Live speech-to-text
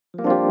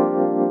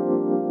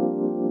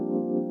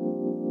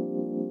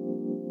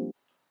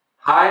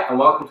Hi and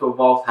welcome to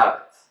Evolved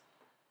Habits.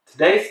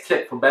 Today's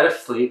tip for better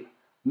sleep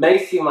may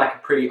seem like a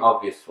pretty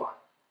obvious one.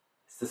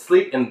 It's to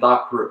sleep in a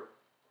dark room.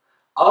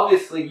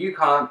 Obviously you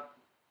can't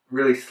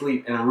really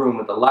sleep in a room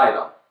with the light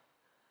on.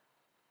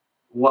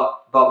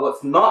 But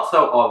what's not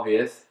so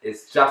obvious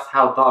is just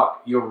how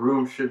dark your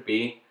room should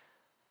be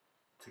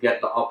to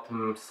get the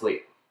optimum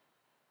sleep.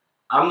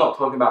 I'm not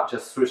talking about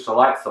just switch the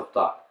lights off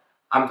dark.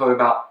 I'm talking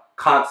about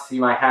can't see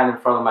my hand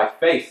in front of my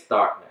face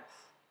darkness.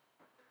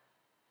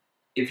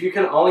 If you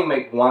can only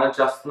make one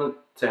adjustment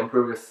to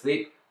improve your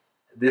sleep,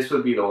 this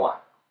would be the one.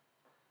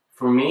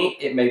 For me,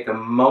 it made the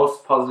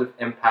most positive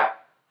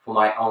impact for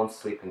my own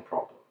sleeping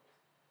problems.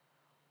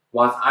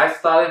 Once I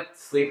started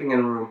sleeping in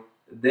a room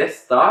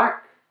this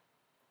dark,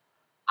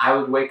 I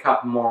would wake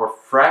up more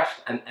refreshed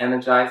and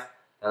energized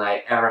than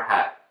I ever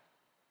had.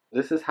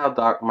 This is how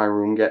dark my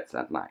room gets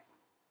at night.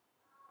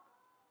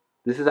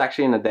 This is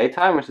actually in the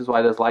daytime, which is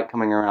why there's light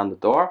coming around the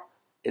door.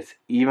 It's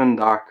even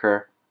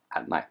darker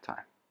at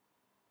nighttime.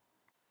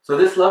 So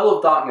this level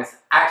of darkness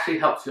actually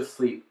helps you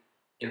sleep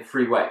in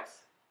 3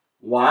 ways.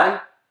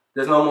 1,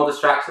 there's no more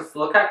distractions to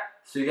look at,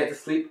 so you get to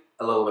sleep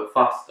a little bit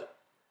faster.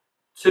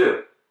 2,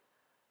 it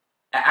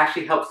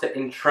actually helps to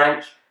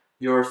entrench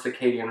your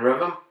circadian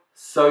rhythm,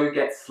 so you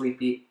get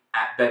sleepy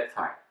at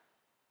bedtime.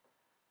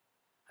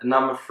 And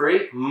number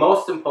 3,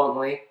 most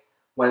importantly,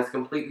 when it's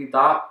completely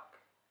dark,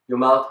 your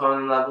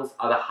melatonin levels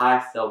are the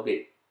highest they'll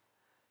be.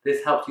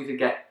 This helps you to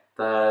get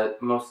the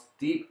most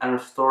deep and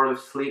restorative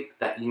sleep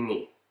that you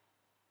need.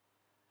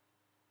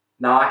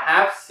 Now, I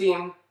have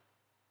seen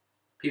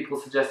people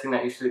suggesting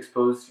that you should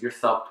expose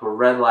yourself to a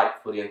red light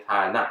for the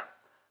entire night.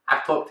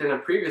 I've talked in a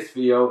previous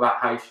video about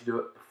how you should do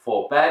it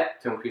before bed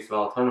to increase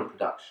melatonin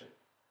production.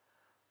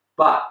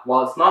 But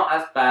while it's not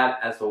as bad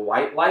as a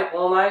white light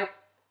all night,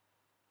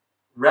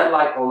 red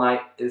light all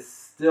night is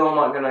still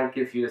not going to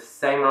give you the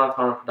same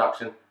melatonin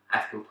production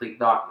as complete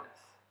darkness.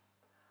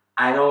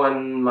 I know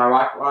when my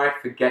wife or I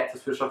forget to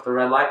switch off the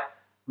red light,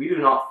 we do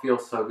not feel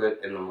so good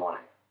in the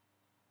morning.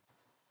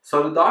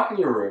 So to darken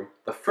your room,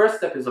 the first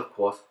step is, of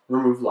course,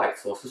 remove light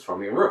sources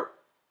from your room.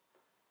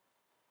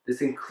 This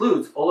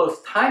includes all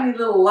those tiny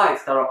little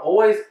lights that are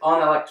always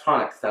on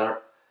electronics that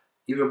are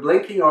either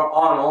blinking or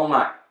on all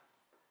night.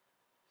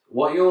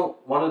 What you'll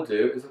want to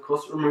do is, of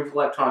course, remove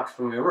electronics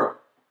from your room.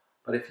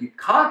 But if you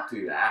can't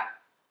do that,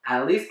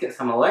 at least get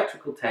some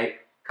electrical tape,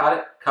 cut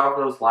it,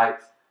 cover those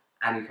lights,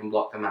 and you can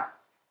block them out.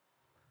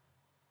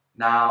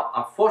 Now,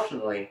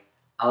 unfortunately,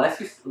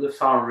 unless you live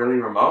somewhere really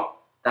remote,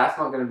 that's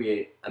not going to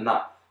be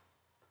enough.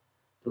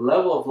 The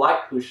level of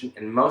light pollution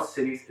in most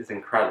cities is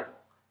incredible.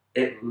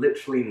 It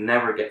literally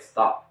never gets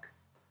dark.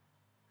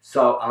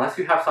 So unless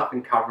you have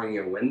something covering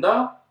your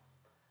window,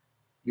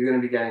 you're going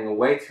to be getting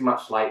way too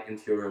much light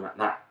into your room at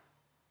night.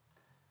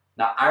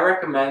 Now, I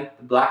recommend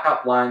the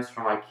blackout blinds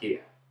from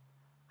IKEA.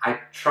 I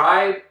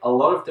tried a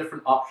lot of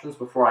different options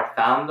before I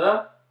found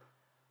them,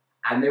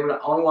 and they were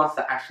the only ones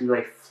that actually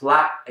lay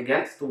flat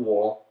against the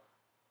wall,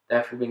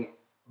 therefore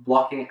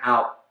blocking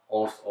out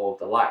almost all of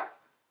the light.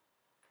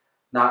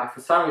 Now, if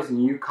for some reason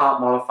you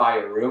can't modify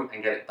your room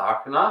and get it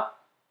dark enough,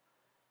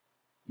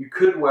 you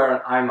could wear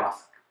an eye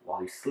mask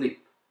while you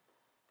sleep.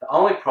 The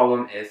only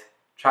problem is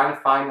trying to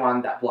find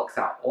one that blocks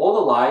out all the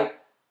light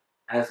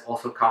and is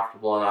also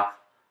comfortable enough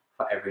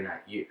for every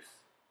night use.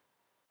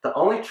 The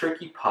only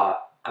tricky part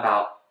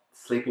about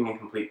sleeping in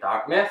complete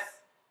darkness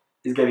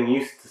is getting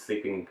used to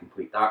sleeping in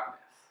complete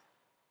darkness,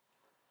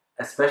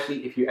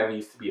 especially if you ever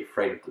used to be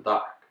afraid of the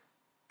dark.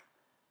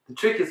 The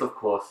trick is, of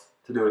course,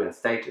 to do it in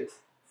stages.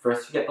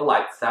 First you get the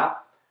lights out,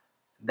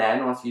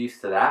 then once you're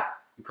used to that,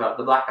 you put up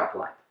the blackout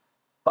blind.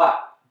 But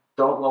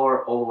don't lower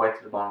it all the way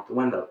to the bottom of the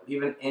window,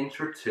 leave an inch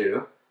or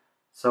 2,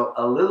 so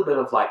a little bit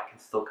of light can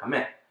still come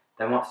in.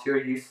 Then once you're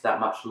used to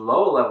that much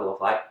lower level of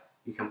light,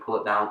 you can pull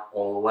it down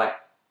all the way.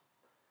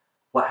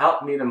 What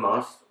helped me the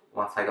most,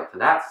 once I got to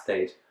that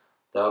stage,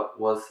 though,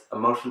 was a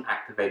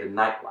motion-activated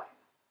night light.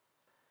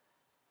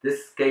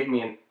 This gave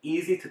me an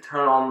easy to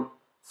turn on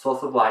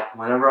source of light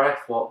whenever I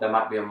thought there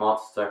might be a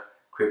monster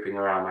creeping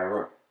around my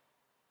room.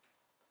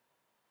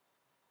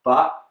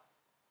 But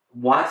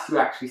once you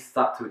actually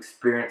start to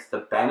experience the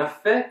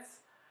benefits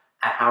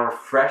and how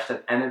refreshed and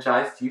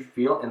energized you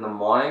feel in the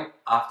morning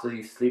after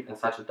you sleep in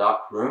such a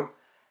dark room,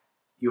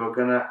 you are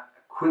going to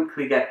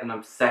quickly get an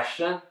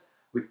obsession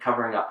with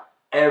covering up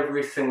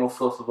every single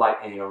source of light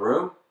in your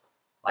room,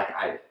 like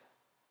I did.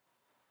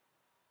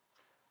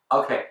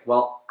 Okay,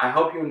 well, I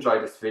hope you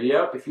enjoyed this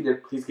video. If you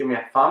did, please give me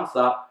a thumbs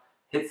up,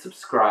 hit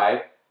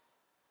subscribe.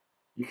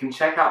 You can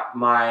check out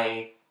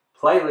my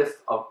playlist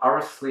of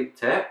other sleep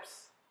tips.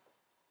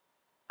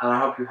 And I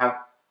hope you have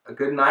a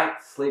good night,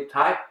 sleep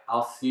tight.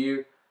 I'll see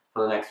you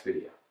for the next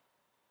video.